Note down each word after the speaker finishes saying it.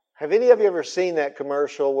Have any of you ever seen that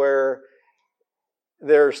commercial where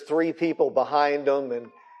there's three people behind them and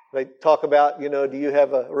they talk about, do you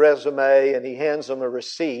have a resume? And he hands them a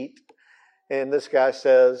receipt. And this guy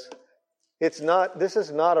says, this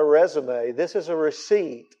is not a resume. This is a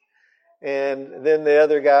receipt. And then the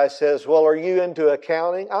other guy says, well, are you into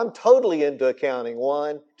accounting? I'm totally into accounting.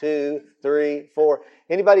 1, 2, 3, 4.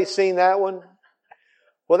 Anybody seen that one?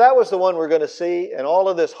 Well, that was the one we're going to see. And all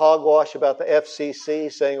of this hogwash about the FCC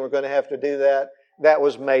saying we're going to have to do that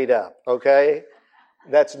was made up, okay?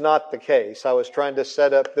 That's not the case. I was trying to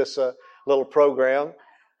set up this little program.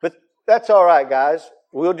 But that's all right, guys.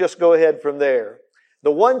 We'll just go ahead from there.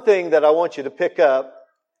 The one thing that I want you to pick up,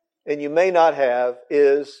 and you may not have,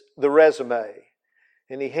 is the resume.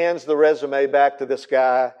 And he hands the resume back to this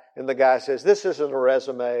guy, and the guy says, this isn't a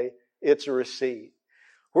resume, it's a receipt.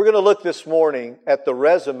 We're going to look this morning at the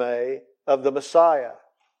resume of the Messiah.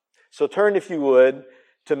 So turn, if you would,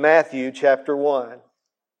 to Matthew chapter 1.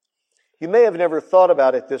 You may have never thought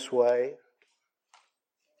about it this way,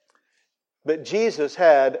 but Jesus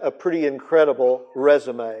had a pretty incredible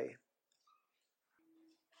resume.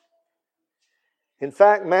 In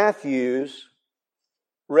fact, Matthew's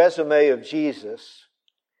resume of Jesus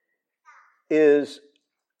is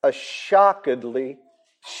a shockingly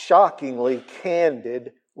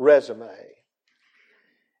candid resume.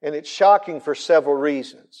 And it's shocking for several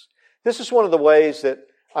reasons. This is one of the ways that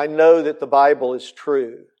I know that the Bible is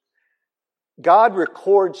true. God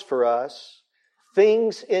records for us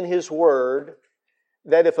things in His Word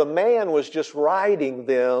that if a man was just writing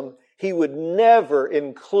them, he would never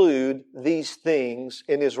include these things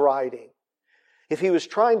in his writing. If he was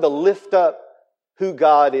trying to lift up who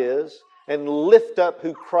God is and lift up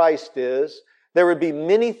who Christ is, there would be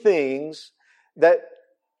many things that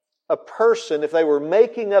a person, if they were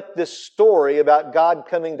making up this story about God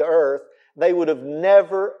coming to earth, they would have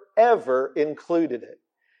never, ever included it.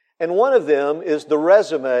 And one of them is the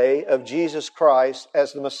resume of Jesus Christ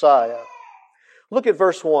as the Messiah. Look at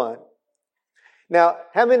verse 1. Now,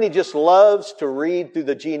 how many just loves to read through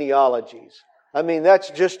the genealogies? I mean, that's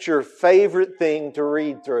just your favorite thing to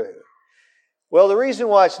read through. Well, the reason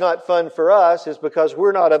why it's not fun for us is because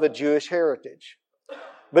we're not of a Jewish heritage.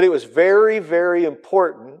 But it was very, very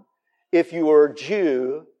important. If you were a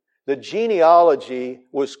Jew, the genealogy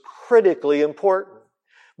was critically important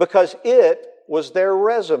because it was their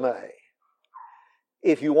resume.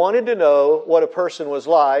 If you wanted to know what a person was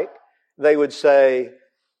like, they would say,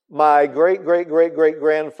 my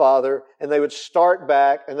great-great-great-great-grandfather, and they would start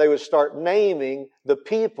back and they would start naming the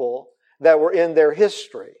people that were in their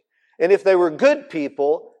history. And if they were good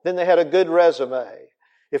people, then they had a good resume.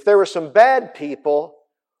 If there were some bad people,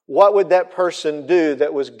 what would that person do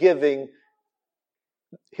that was giving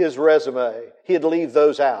his resume? He'd leave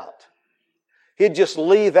those out. He'd just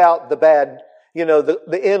leave out the bad,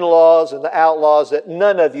 the in-laws and the outlaws that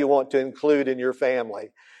none of you want to include in your family.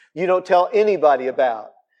 You don't tell anybody about.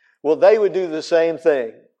 Well, they would do the same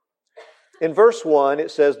thing. In verse 1,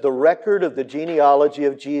 it says, the record of the genealogy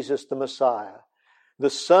of Jesus the Messiah,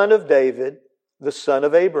 the son of David, the son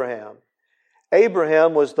of Abraham.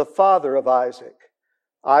 Abraham was the father of Isaac.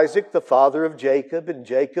 Isaac the father of Jacob, and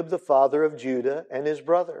Jacob the father of Judah and his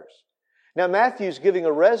brothers. Now Matthew's giving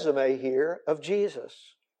a resume here of Jesus.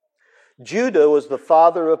 Judah was the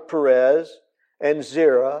father of Perez and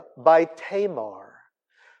Zerah by Tamar.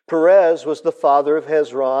 Perez was the father of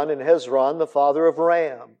Hezron, and Hezron the father of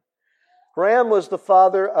Ram. Ram was the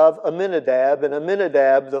father of Amminadab, and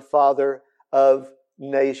Amminadab the father of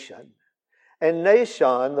Nahshon. And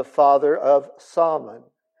Nahshon the father of Salmon.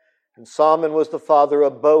 And Salmon was the father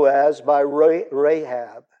of Boaz by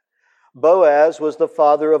Rahab. Boaz was the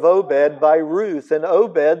father of Obed by Ruth, and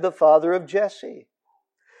Obed the father of Jesse.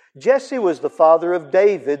 Jesse was the father of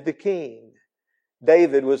David the king.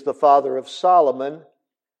 David was the father of Solomon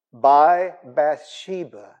by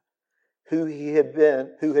Bathsheba, who had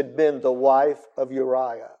been the wife of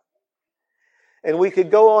Uriah. And we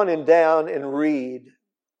could go on and down and read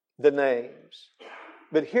the names.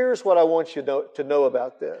 But here's what I want you to know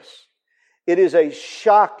about this. It is a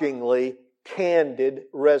shockingly candid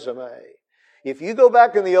resume. If you go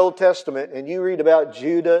back in the Old Testament and you read about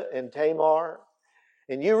Judah and Tamar,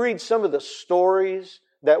 and you read some of the stories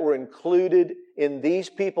that were included in these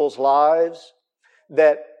people's lives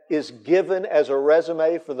that is given as a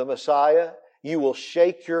resume for the Messiah, you will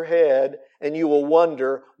shake your head and you will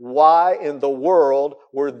wonder why in the world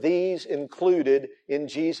were these included in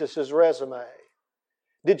Jesus' resume.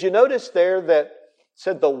 Did you notice there that it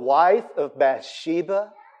said the wife of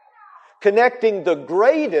Bathsheba, connecting the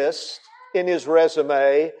greatest in his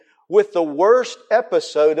resume with the worst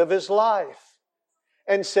episode of his life?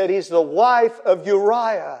 and said he's the wife of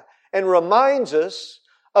Uriah, and reminds us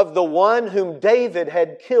of the one whom David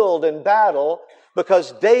had killed in battle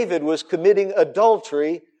because David was committing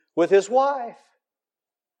adultery with his wife.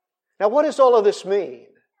 Now, what does all of this mean?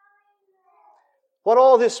 What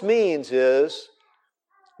all this means is,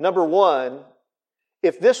 number one,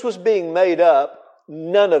 if this was being made up,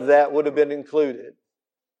 none of that would have been included.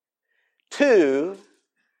 Two,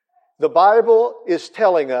 the Bible is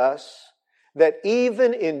telling us that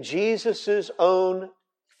even in Jesus' own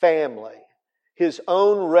family, His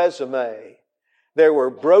own resume, there were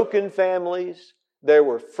broken families, there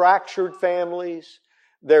were fractured families,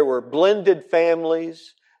 there were blended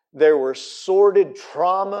families, there were sordid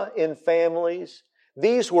trauma in families.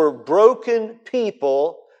 These were broken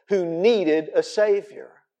people who needed a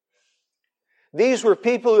Savior. These were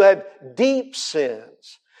people who had deep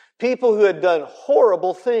sins, people who had done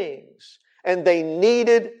horrible things, and they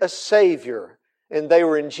needed a Savior, and they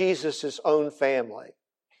were in Jesus' own family.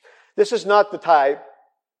 This is not the type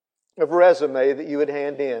of resume that you would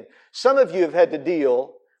hand in. Some of you have had to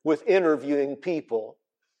deal with interviewing people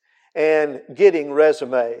and getting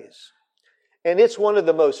resumes. And it's one of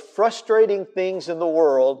the most frustrating things in the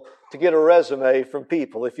world to get a resume from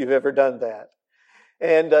people, if you've ever done that.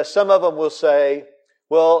 And some of them will say,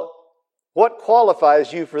 well, what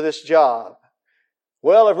qualifies you for this job?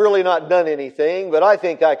 Well, I've really not done anything, but I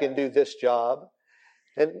think I can do this job.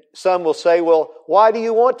 And some will say, well, why do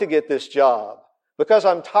you want to get this job? Because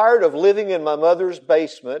I'm tired of living in my mother's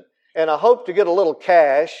basement and I hope to get a little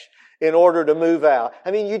cash in order to move out.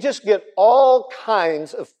 I mean, you just get all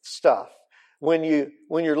kinds of stuff when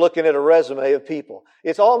you're looking at a resume of people.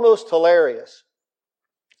 It's almost hilarious.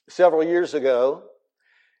 Several years ago,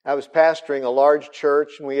 I was pastoring a large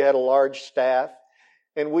church and we had a large staff,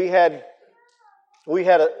 and we had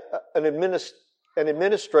an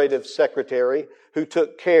administrative secretary who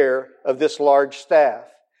took care of this large staff.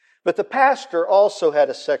 But the pastor also had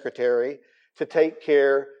a secretary to take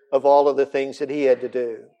care of all of the things that he had to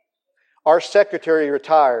do. Our secretary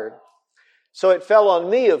retired, so it fell on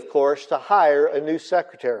me, of course, to hire a new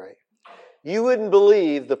secretary. You wouldn't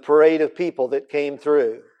believe the parade of people that came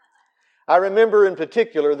through. I remember in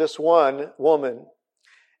particular this one woman.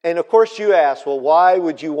 And of course you ask, well, why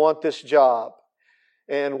would you want this job?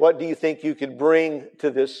 And what do you think you could bring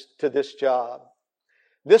to this job?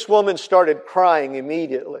 This woman started crying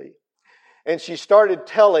immediately. And she started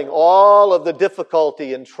telling all of the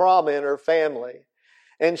difficulty and trauma in her family.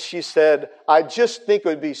 And she said, I just think it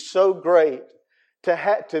would be so great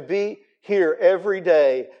to be here every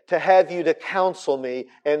day, to have you to counsel me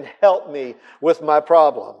and help me with my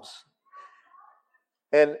problems.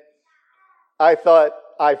 And I thought,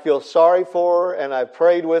 I feel sorry for her and I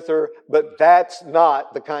prayed with her, but that's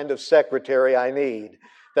not the kind of secretary I need,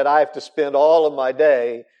 that I have to spend all of my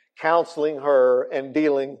day counseling her and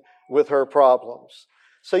dealing with her problems.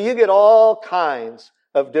 So you get all kinds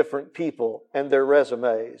of different people and their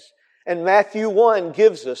resumes. And Matthew 1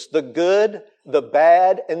 gives us the good, the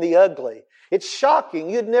bad, and the ugly. It's shocking.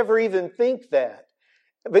 You'd never even think that.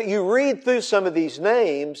 But you read through some of these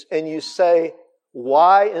names and you say,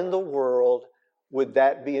 why in the world would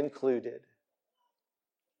that be included?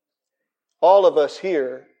 All of us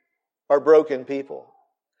here are broken people.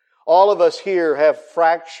 All of us here have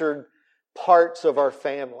fractured parts of our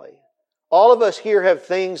family. All of us here have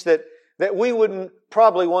things that we wouldn't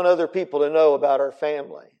probably want other people to know about our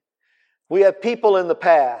family. We have people in the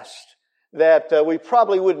past that we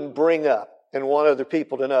probably wouldn't bring up and want other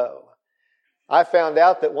people to know. I found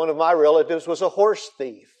out that one of my relatives was a horse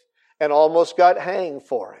thief and almost got hanged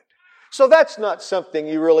for it. So that's not something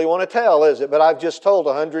you really want to tell, is it? But I've just told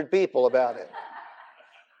 100 people about it.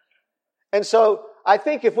 And so I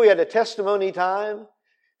think if we had a testimony time,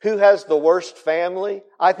 who has the worst family,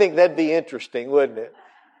 I think that'd be interesting, wouldn't it?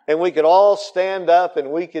 And we could all stand up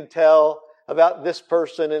and we could tell about this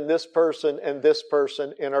person and this person and this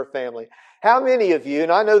person in our family. How many of you,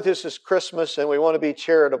 and I know this is Christmas and we want to be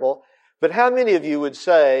charitable, but how many of you would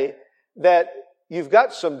say that you've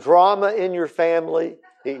got some drama in your family?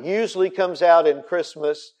 It usually comes out in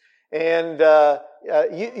Christmas, and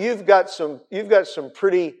you've got some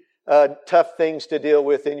pretty tough things to deal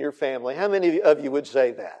with in your family. How many of you would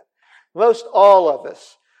say that? Most all of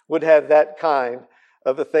us would have that kind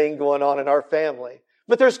of a thing going on in our family.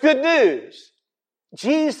 But there's good news.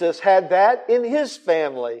 Jesus had that in His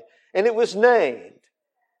family, and it was named.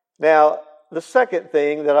 Now, the second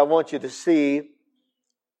thing that I want you to see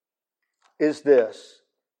is this.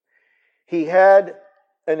 He had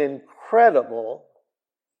an incredible,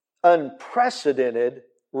 unprecedented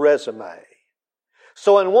resume.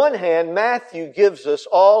 So on one hand, Matthew gives us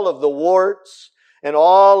all of the warts and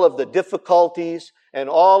all of the difficulties and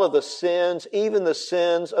all of the sins, even the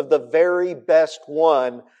sins of the very best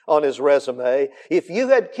one on his resume. If you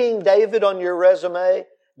had King David on your resume,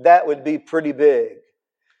 that would be pretty big.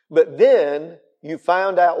 But then you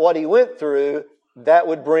found out what he went through, that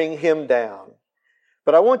would bring him down.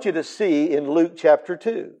 But I want you to see in Luke chapter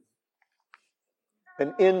 2,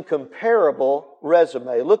 an incomparable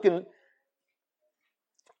resume. Look in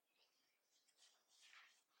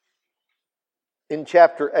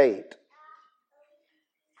chapter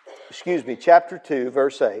 2,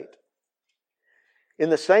 verse 8. In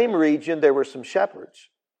the same region there were some shepherds,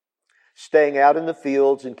 staying out in the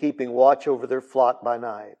fields and keeping watch over their flock by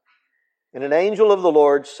night. And an angel of the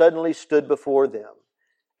Lord suddenly stood before them,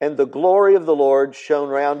 and the glory of the Lord shone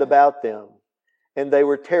round about them, and they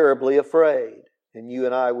were terribly afraid. And you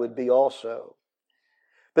and I would be also.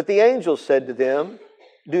 But the angel said to them,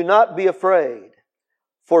 "Do not be afraid,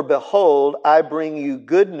 for behold, I bring you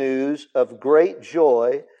good news of great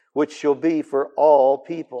joy, which shall be for all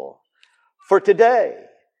people. For today,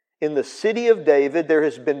 in the city of David, there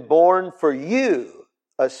has been born for you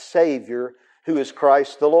a Savior, who is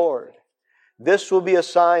Christ the Lord. This will be a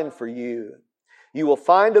sign for you. You will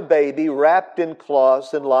find a baby wrapped in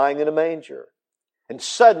cloths and lying in a manger." And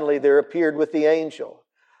suddenly there appeared with the angel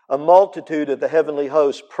a multitude of the heavenly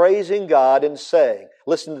host, praising God and saying,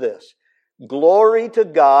 listen to this, "Glory to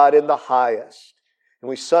God in the highest." And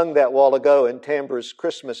we sung that a while ago in Tambra's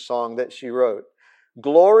Christmas song that she wrote.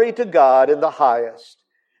 "Glory to God in the highest,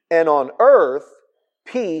 and on earth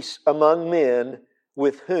peace among men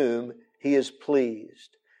with whom He is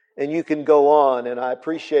pleased." And you can go on, and I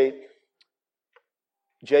appreciate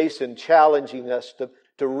Jason challenging us to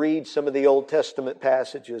read some of the Old Testament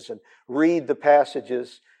passages and read the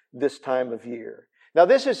passages this time of year. Now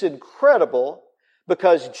this is incredible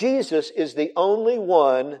because Jesus is the only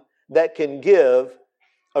one that can give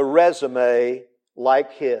a resume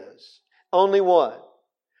like his. Only one.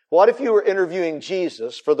 What if you were interviewing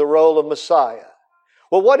Jesus for the role of Messiah?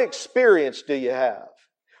 Well, what experience do you have?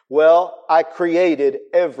 Well, I created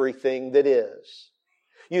everything that is.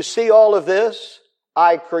 You see all of this?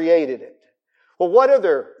 I created it. Well, what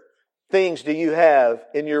other things do you have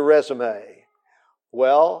in your resume?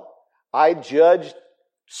 Well, I judged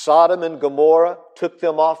Sodom and Gomorrah, took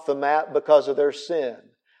them off the map because of their sin.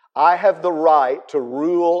 I have the right to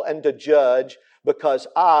rule and to judge because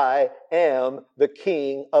I am the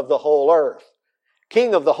king of the whole earth.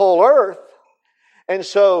 King of the whole earth. And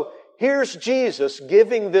so here's Jesus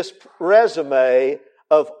giving this resume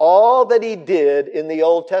of all that He did in the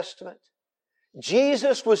Old Testament.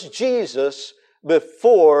 Jesus was Jesus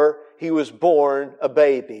before He was born a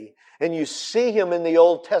baby. And you see Him in the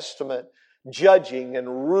Old Testament judging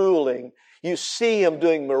and ruling. You see Him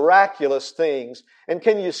doing miraculous things. And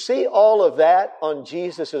can you see all of that on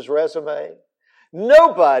Jesus' resume?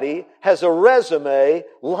 Nobody has a resume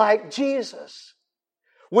like Jesus.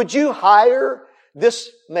 Would you hire this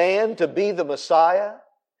man to be the Messiah?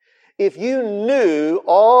 If you knew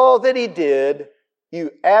all that He did,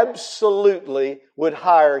 you absolutely would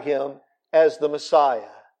hire Him as the Messiah.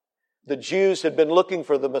 The Jews had been looking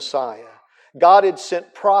for the Messiah. God had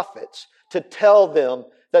sent prophets to tell them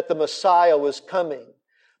that the Messiah was coming.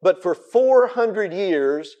 But for 400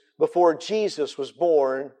 years before Jesus was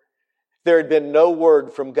born, there had been no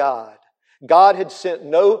word from God. God had sent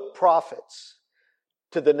no prophets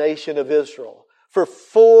to the nation of Israel. For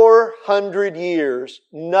 400 years,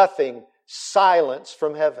 nothing, silence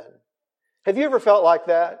from heaven. Have you ever felt like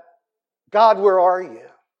that? God, where are you?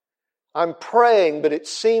 I'm praying, but it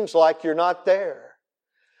seems like you're not there.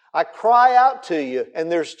 I cry out to you,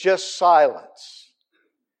 and there's just silence.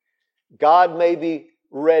 God may be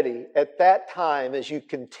ready at that time, as you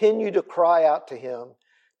continue to cry out to Him,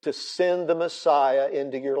 to send the Messiah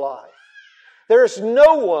into your life. There's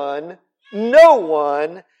no one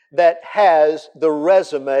that has the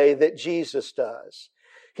resume that Jesus does.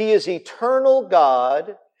 He is eternal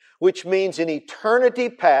God, which means in eternity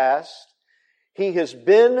past, He has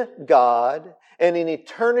been God, and in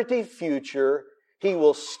eternity future, He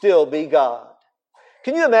will still be God.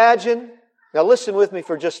 Can you imagine? Now listen with me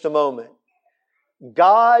for just a moment.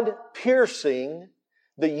 God piercing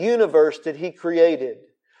the universe that He created,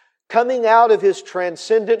 coming out of His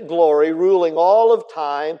transcendent glory, ruling all of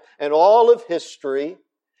time and all of history,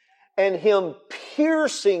 and Him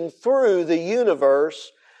piercing through the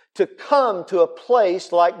universe to come to a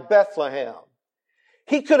place like Bethlehem.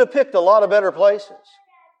 He could have picked a lot of better places.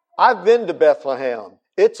 I've been to Bethlehem.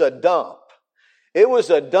 It's a dump. It was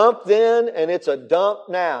a dump then, and it's a dump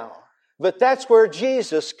now. But that's where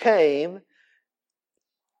Jesus came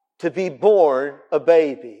to be born a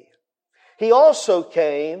baby. He also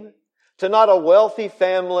came to not a wealthy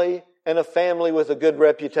family and a family with a good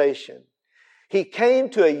reputation. He came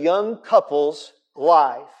to a young couple's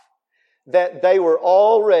life that they were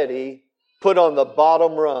already put on the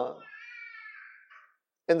bottom rung.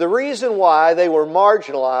 And the reason why they were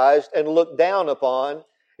marginalized and looked down upon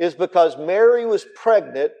is because Mary was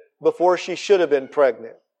pregnant before she should have been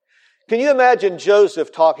pregnant. Can you imagine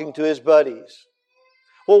Joseph talking to his buddies?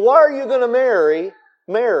 Well, why are you going to marry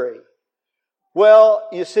Mary? Well,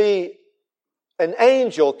 you see, an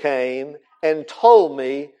angel came and told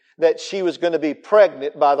me that she was going to be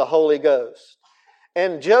pregnant by the Holy Ghost.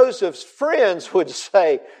 And Joseph's friends would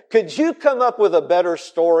say, could you come up with a better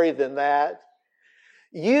story than that?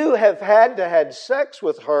 You have had to have sex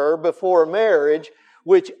with her before marriage,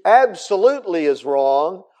 which absolutely is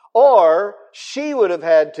wrong, or she would have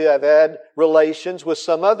had relations with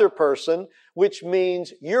some other person, which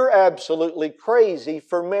means you're absolutely crazy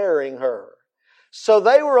for marrying her. So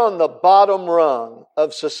they were on the bottom rung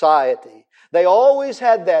of society. They always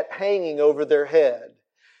had that hanging over their head.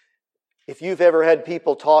 If you've ever had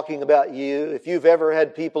people talking about you, if you've ever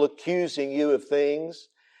had people accusing you of things,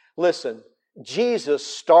 listen, Jesus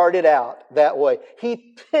started out that way.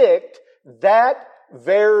 He picked that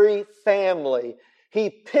very family. He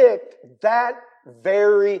picked that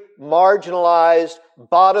very marginalized,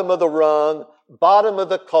 bottom of the rung, bottom of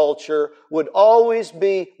the culture, would always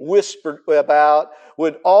be whispered about,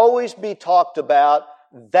 would always be talked about.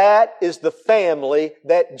 That is the family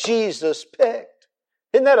that Jesus picked.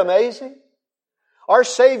 Isn't that amazing? Our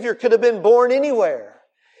Savior could have been born anywhere.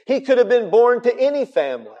 He could have been born to any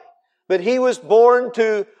family. But He was born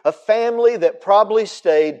to a family that probably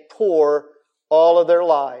stayed poor all of their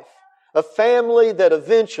life. A family that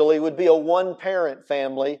eventually would be a one-parent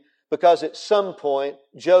family because at some point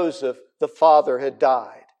Joseph, the father, had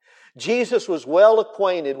died. Jesus was well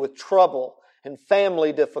acquainted with trouble and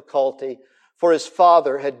family difficulty, for His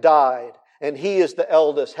father had died, and He, as the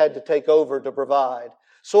eldest, had to take over to provide.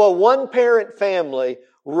 So a one-parent family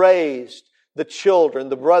raised the children,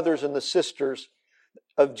 the brothers and the sisters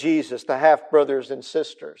of Jesus, the half-brothers and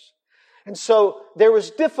sisters. And so there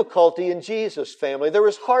was difficulty in Jesus' family. There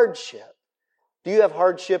was hardship. Do you have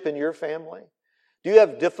hardship in your family? Do you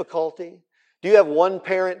have difficulty? Do you have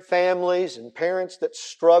one-parent families and parents that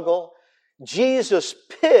struggle? Jesus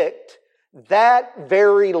picked that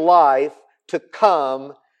very life to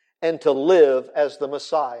come and to live as the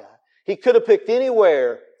Messiah. He could have picked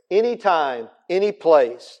anywhere, anytime, any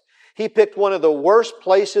place. He picked one of the worst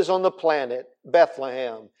places on the planet,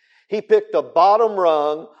 Bethlehem. He picked the bottom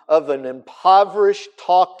rung of an impoverished,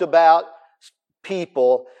 talked about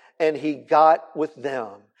people, and He got with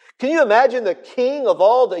them. Can you imagine the King of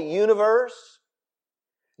all the universe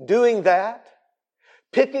doing that?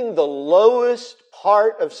 Picking the lowest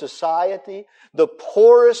part of society, the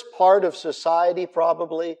poorest part of society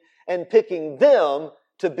probably, and picking them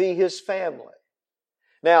to be His family.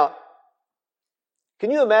 Now,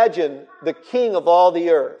 can you imagine the King of all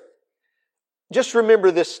the earth? Just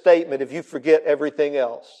remember this statement if you forget everything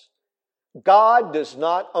else. God does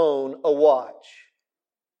not own a watch.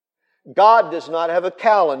 God does not have a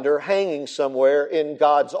calendar hanging somewhere in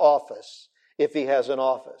God's office, if He has an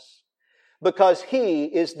office. Because He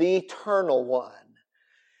is the eternal one.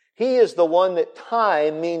 He is the one that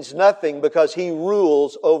time means nothing because He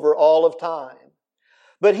rules over all of time.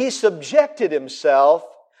 But He subjected Himself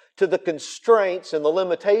to the constraints and the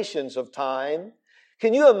limitations of time.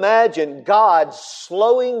 Can you imagine God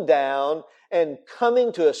slowing down and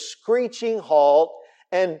coming to a screeching halt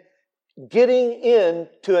and getting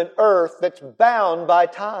into an earth that's bound by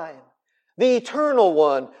time? The eternal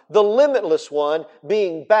one, the limitless one,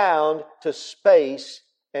 being bound to space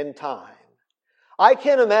and time. I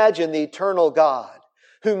can't imagine the eternal God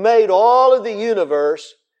who made all of the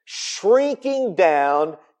universe shrinking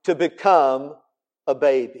down to become a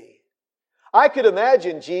baby. I could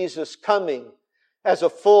imagine Jesus coming as a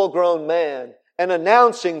full-grown man and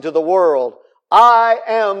announcing to the world, I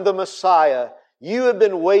am the Messiah. You have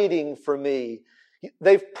been waiting for me.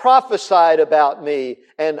 They've prophesied about me,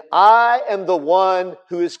 and I am the one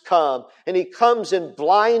who has come. And He comes in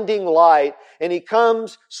blinding light, and He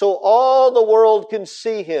comes so all the world can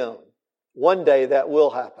see Him. One day that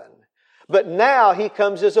will happen. But now He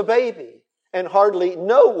comes as a baby, and hardly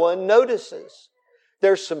no one notices.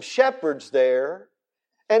 There's some shepherds there,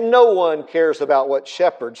 and no one cares about what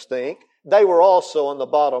shepherds think. They were also on the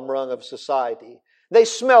bottom rung of society. They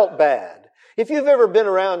smelt bad. If you've ever been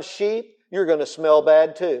around sheep, you're going to smell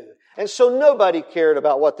bad too. And so nobody cared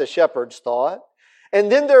about what the shepherds thought. And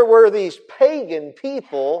then there were these pagan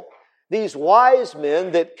people, these wise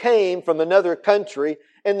men that came from another country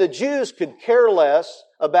And the Jews could care less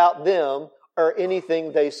about them or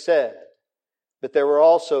anything they said. But there were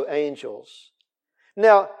also angels.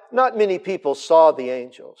 Now, not many people saw the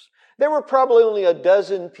angels. There were probably only a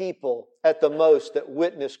dozen people at the most that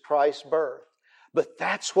witnessed Christ's birth. But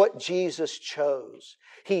that's what Jesus chose.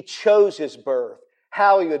 He chose His birth,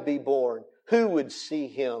 how He would be born, who would see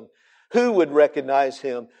Him, who would recognize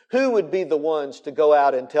Him, who would be the ones to go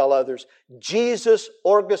out and tell others. Jesus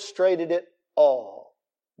orchestrated it all.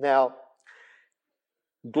 Now,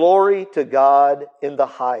 glory to God in the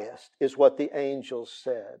highest is what the angels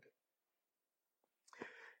said.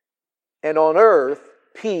 And on earth,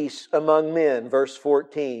 peace among men, verse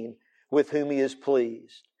 14, with whom He is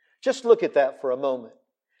pleased. Just look at that for a moment.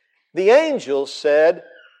 The angels said,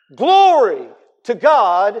 glory to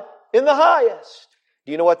God in the highest.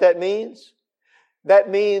 Do you know what that means? That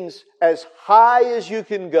means as high as you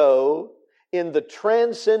can go in the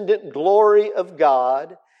transcendent glory of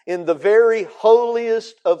God, in the very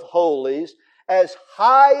holiest of holies, as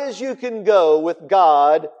high as you can go with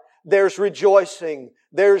God, there's rejoicing,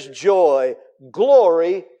 there's joy,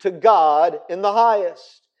 glory to God in the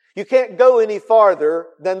highest. You can't go any farther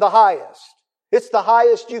than the highest. It's the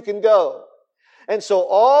highest you can go. And so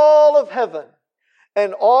all of heaven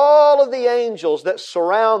and all of the angels that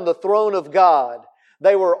surround the throne of God,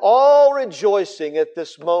 they were all rejoicing at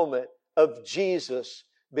this moment of Jesus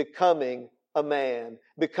becoming a man,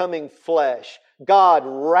 becoming flesh. God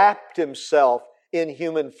wrapped Himself in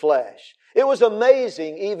human flesh. It was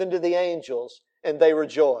amazing even to the angels, and they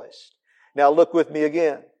rejoiced. Now look with me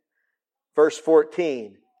again. Verse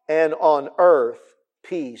 14, and on earth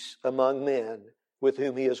peace among men with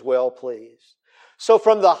whom He is well pleased. So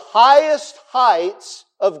from the highest heights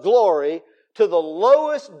of glory to the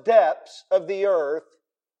lowest depths of the earth,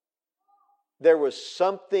 there was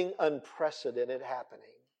something unprecedented happening.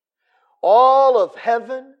 All of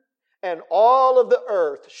heaven and all of the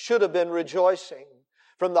earth should have been rejoicing.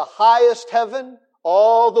 From the highest heaven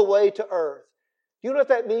all the way to earth. You know what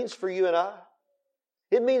that means for you and I?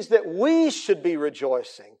 It means that we should be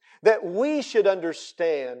rejoicing. That we should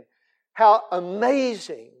understand how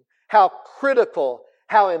amazing, how critical,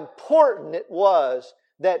 how important it was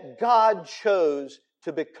that God chose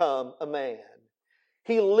to become a man.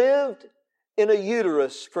 He lived in a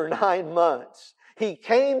uterus for 9 months. He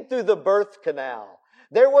came through the birth canal.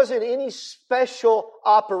 There wasn't any special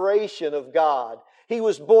operation of God. He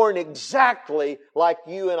was born exactly like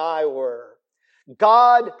you and I were.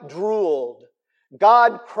 God drooled.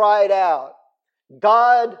 God cried out.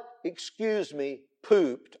 God,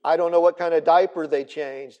 pooped. I don't know what kind of diaper they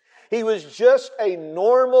changed. He was just a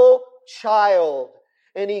normal child.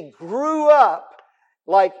 And He grew up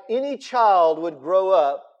like any child would grow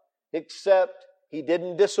up, except He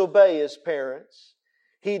didn't disobey His parents.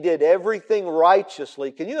 He did everything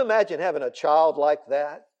righteously. Can you imagine having a child like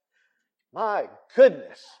that? My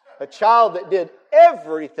goodness. A child that did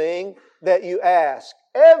everything that you asked,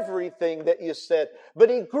 everything that you said.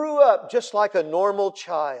 But he grew up just like a normal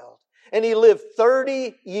child. And he lived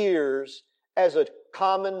 30 years as a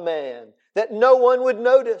common man that no one would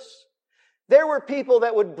notice. There were people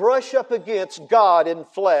that would brush up against God in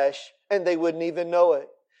flesh and they wouldn't even know it.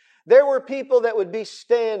 There were people that would be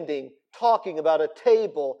standing talking about a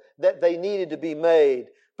table that they needed to be made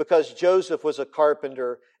because Joseph was a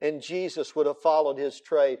carpenter and Jesus would have followed his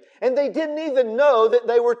trade. And they didn't even know that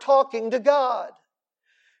they were talking to God.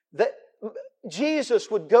 That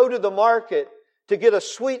Jesus would go to the market to get a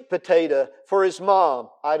sweet potato for his mom.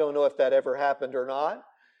 I don't know if that ever happened or not.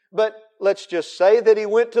 But let's just say that he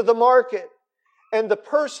went to the market. And the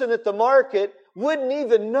person at the market wouldn't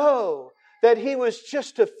even know that he was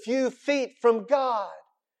just a few feet from God.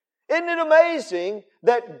 Isn't it amazing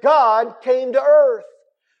that God came to earth?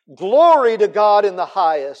 Glory to God in the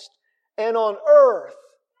highest, and on earth,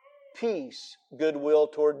 peace, goodwill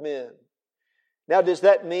toward men. Now, does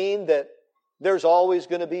that mean that there's always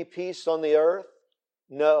going to be peace on the earth?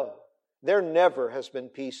 No, there never has been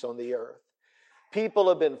peace on the earth. People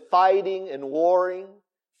have been fighting and warring.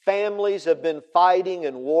 Families have been fighting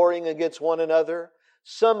and warring against one another.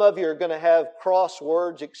 Some of you are going to have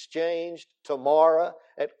crosswords exchanged tomorrow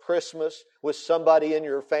at Christmas with somebody in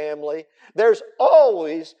your family. There's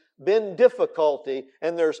always been difficulty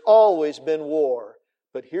and there's always been war.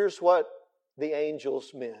 But here's what the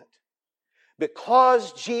angels meant.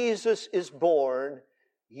 Because Jesus is born,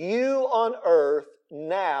 you on earth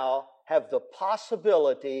now have the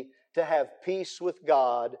possibility to have peace with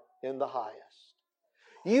God in the highest.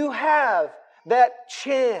 You have that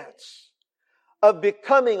chance of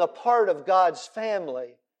becoming a part of God's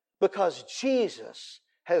family because Jesus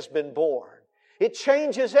has been born. It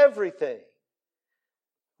changes everything.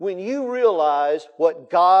 when you realize what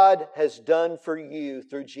God has done for you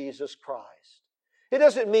through Jesus Christ. It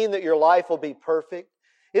doesn't mean that your life will be perfect.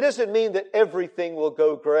 It doesn't mean that everything will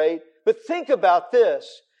go great. But think about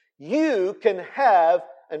this. You can have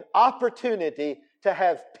an opportunity to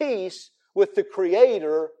have peace with the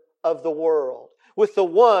Creator of the world, with the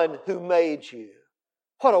one who made you.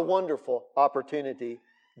 What a wonderful opportunity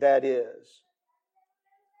that is.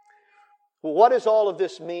 Well, what does all of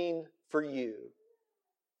this mean for you?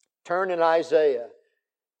 Turn in Isaiah,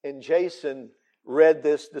 and Jason read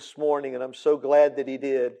this morning, and I'm so glad that he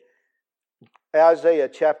did. Isaiah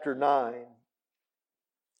chapter 9,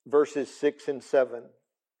 verses 6 and 7.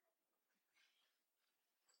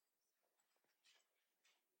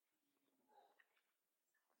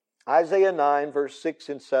 Isaiah 9, verse 6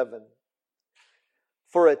 and 7.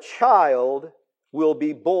 For a child will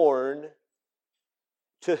be born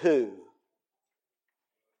to who?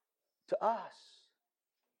 To us.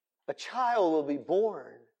 A child will be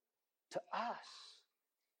born to us.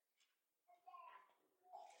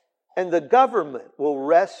 And the government will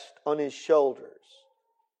rest on His shoulders.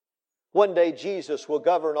 One day Jesus will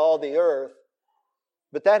govern all the earth,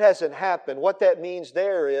 but that hasn't happened. What that means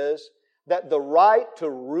there is that the right to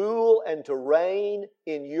rule and to reign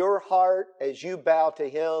in your heart as you bow to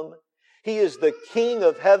Him. He is the King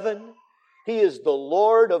of heaven. He is the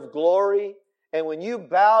Lord of glory. And when you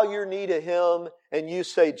bow your knee to Him and you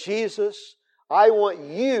say, Jesus, I want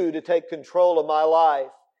you to take control of my life,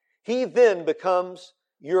 He then becomes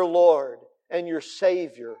your Lord and your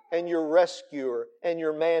Savior and your rescuer and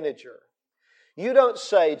your manager. You don't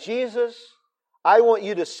say, Jesus, I want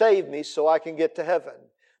you to save me so I can get to heaven,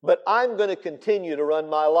 but I'm going to continue to run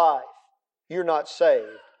my life. You're not saved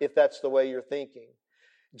if that's the way you're thinking.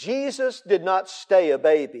 Jesus did not stay a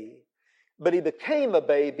baby, but He became a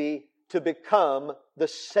baby to become the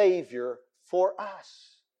Savior for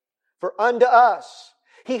us. For unto us,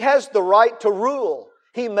 He has the right to rule.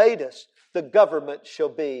 He made us. The government shall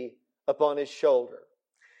be upon His shoulder.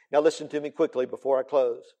 Now listen to me quickly before I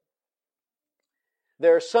close.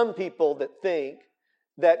 There are some people that think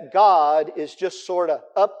that God is just sort of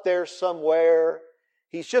up there somewhere.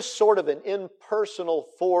 He's just sort of an impersonal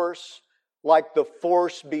force, like the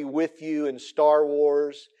Force be with you in Star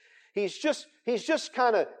Wars. He's just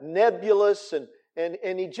kind of nebulous and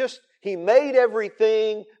he made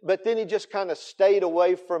everything, but then He just kind of stayed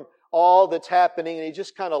away from all that's happening and He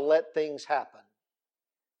just kind of let things happen.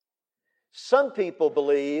 Some people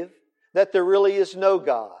believe that there really is no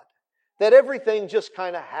God, that everything just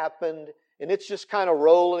kind of happened and it's just kind of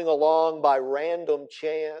rolling along by random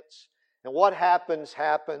chance, and what happens,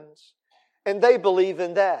 happens. And they believe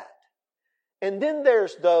in that. And then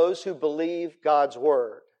there's those who believe God's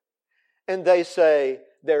Word. And they say,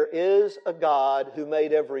 there is a God who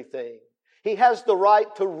made everything. He has the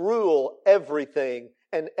right to rule everything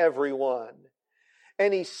and everyone.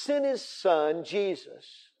 And He sent His Son,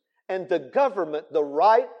 Jesus. And the government, the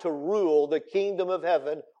right to rule the kingdom of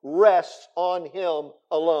heaven, rests on Him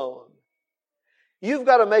alone. You've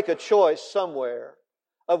got to make a choice somewhere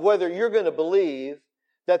of whether you're going to believe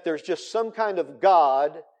that there's just some kind of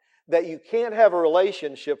God that you can't have a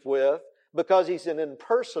relationship with because He's an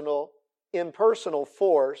impersonal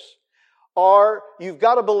force, or you've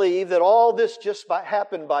got to believe that all this just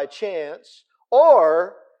happened by chance,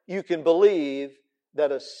 or you can believe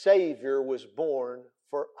that a Savior was born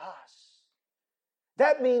for us.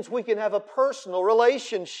 That means we can have a personal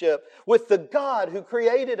relationship with the God who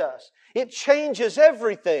created us. It changes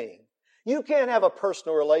everything. You can't have a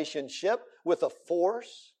personal relationship with a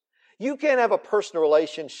force. You can't have a personal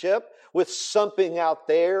relationship with something out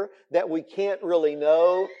there that we can't really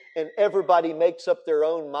know and everybody makes up their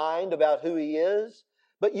own mind about who He is.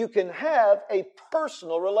 But you can have a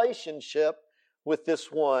personal relationship with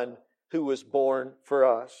this one who was born for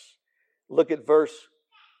us. Look at verse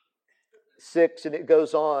 6, and it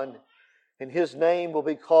goes on. And His name will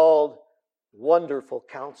be called Wonderful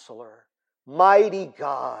Counselor, Mighty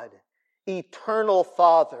God, Eternal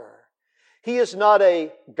Father. He is not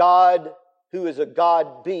a God who is a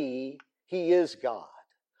God be. He is God.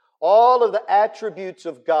 All of the attributes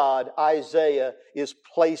of God, Isaiah is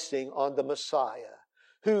placing on the Messiah.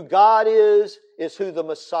 Who God is who the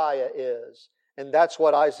Messiah is. And that's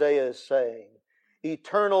what Isaiah is saying.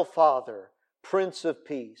 Eternal Father, Prince of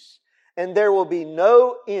Peace. And there will be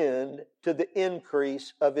no end to the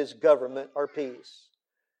increase of His government or peace.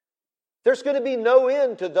 There's going to be no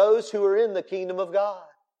end to those who are in the kingdom of God.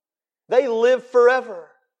 They live forever.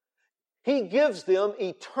 He gives them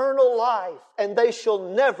eternal life, and they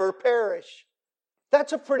shall never perish.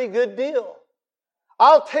 That's a pretty good deal.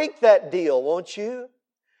 I'll take that deal, won't you?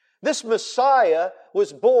 This Messiah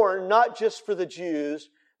was born not just for the Jews,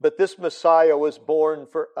 but this Messiah was born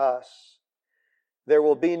for us. There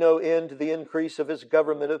will be no end to the increase of His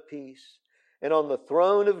government of peace, and on the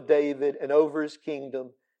throne of David and over His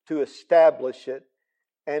kingdom, to establish it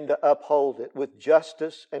and to uphold it with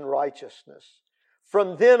justice and righteousness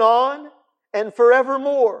from then on and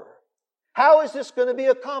forevermore. How is this going to be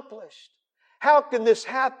accomplished? How can this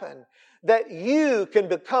happen? That you can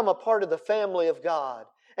become a part of the family of God,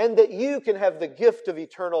 and that you can have the gift of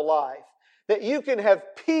eternal life, that you can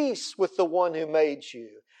have peace with the one who made you.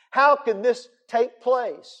 How can this take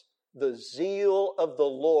place? The zeal of the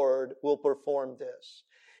Lord will perform this.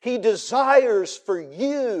 He desires for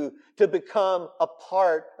you to become a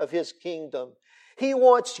part of His kingdom. He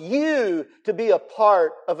wants you to be a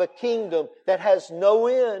part of a kingdom that has no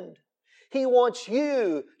end. He wants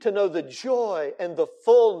you to know the joy and the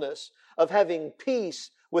fullness of having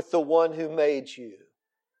peace with the one who made you.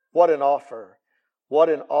 What an offer. What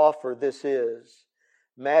an offer this is.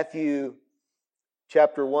 Matthew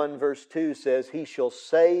chapter 1 verse 2 says, He shall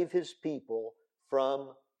save His people from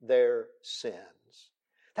their sins.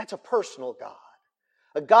 That's a personal God.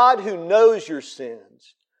 A God who knows your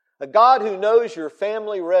sins. A God who knows your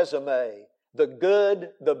family resume, the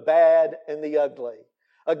good, the bad, and the ugly.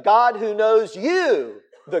 A God who knows you,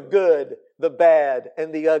 the good, the bad,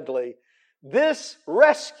 and the ugly. This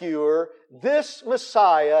rescuer, this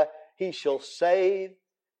Messiah, He shall save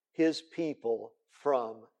His people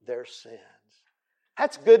from their sins.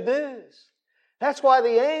 That's good news. That's why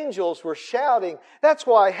the angels were shouting. That's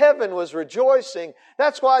why heaven was rejoicing.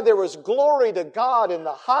 That's why there was glory to God in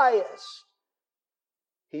the highest.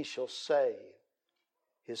 He shall save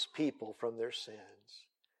His people from their sins.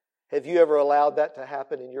 Have you ever allowed that to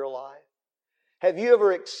happen in your life? Have you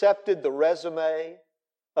ever accepted the resume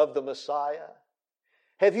of the Messiah?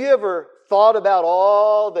 Have you ever thought about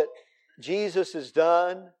all that Jesus has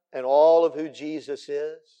done and all of who Jesus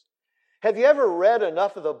is? Have you ever read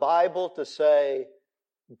enough of the Bible to say,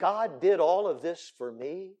 God did all of this for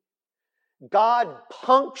me? God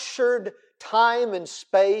punctured time and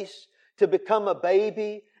space to become a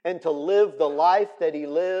baby and to live the life that He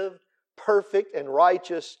lived, perfect and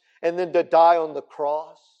righteous, and then to die on the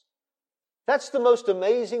cross. That's the most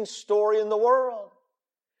amazing story in the world.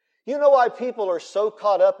 You know why people are so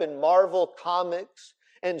caught up in Marvel comics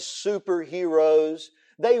and superheroes?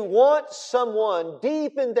 They want someone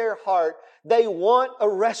deep in their heart. They want a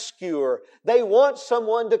rescuer. They want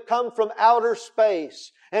someone to come from outer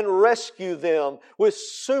space and rescue them with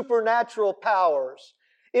supernatural powers.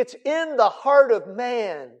 It's in the heart of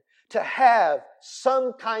man to have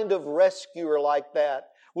some kind of rescuer like that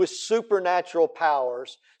with supernatural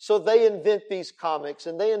powers. So they invent these comics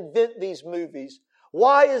and they invent these movies.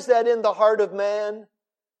 Why is that in the heart of man?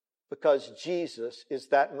 Because Jesus is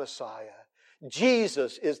that Messiah.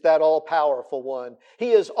 Jesus is that all-powerful one.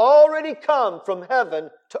 He has already come from heaven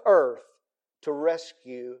to earth to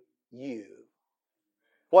rescue you.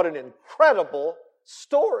 What an incredible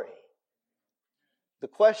story. The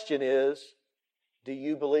question is, do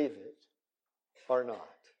you believe it or not?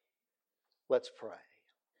 Let's pray.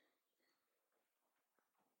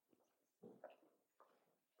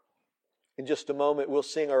 In just a moment, we'll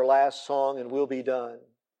sing our last song and we'll be done.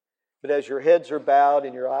 But as your heads are bowed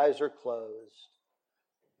and your eyes are closed,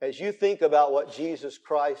 as you think about what Jesus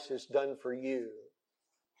Christ has done for you,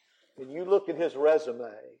 and you look at His resume,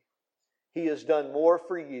 He has done more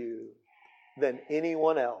for you than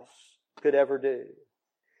anyone else could ever do.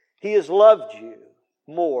 He has loved you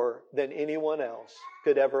more than anyone else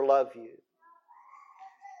could ever love you.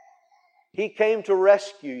 He came to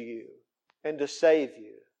rescue you and to save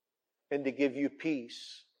you and to give you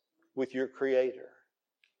peace with your Creator.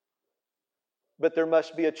 But there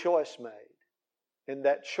must be a choice made, and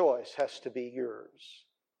that choice has to be yours.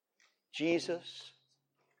 Jesus,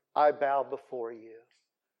 I bow before you.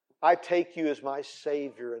 I take you as my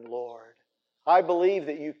Savior and Lord. I believe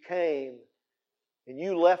that you came and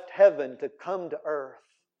you left heaven to come to earth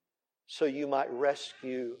so you might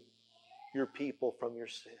rescue your people from your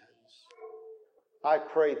sins. I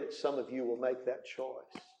pray that some of you will make that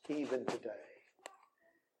choice even today.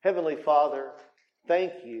 Heavenly Father,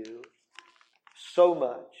 thank you so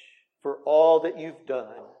much for all that you've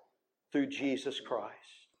done through Jesus Christ.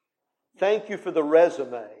 Thank you for the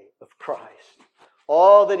resume of Christ.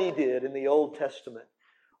 All that He did in the Old Testament.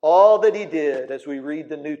 All that He did as we read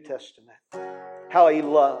the New Testament. How He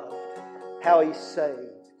loved. How He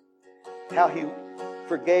saved. How He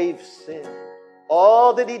forgave sin.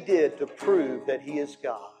 All that He did to prove that He is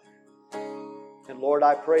God. And Lord,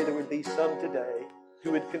 I pray there would be some today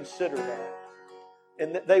who would consider that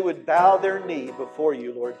and that they would bow their knee before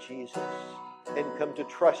you, Lord Jesus, and come to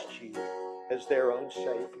trust you as their own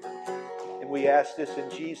Savior. And we ask this in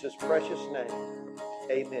Jesus' precious name.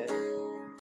 Amen.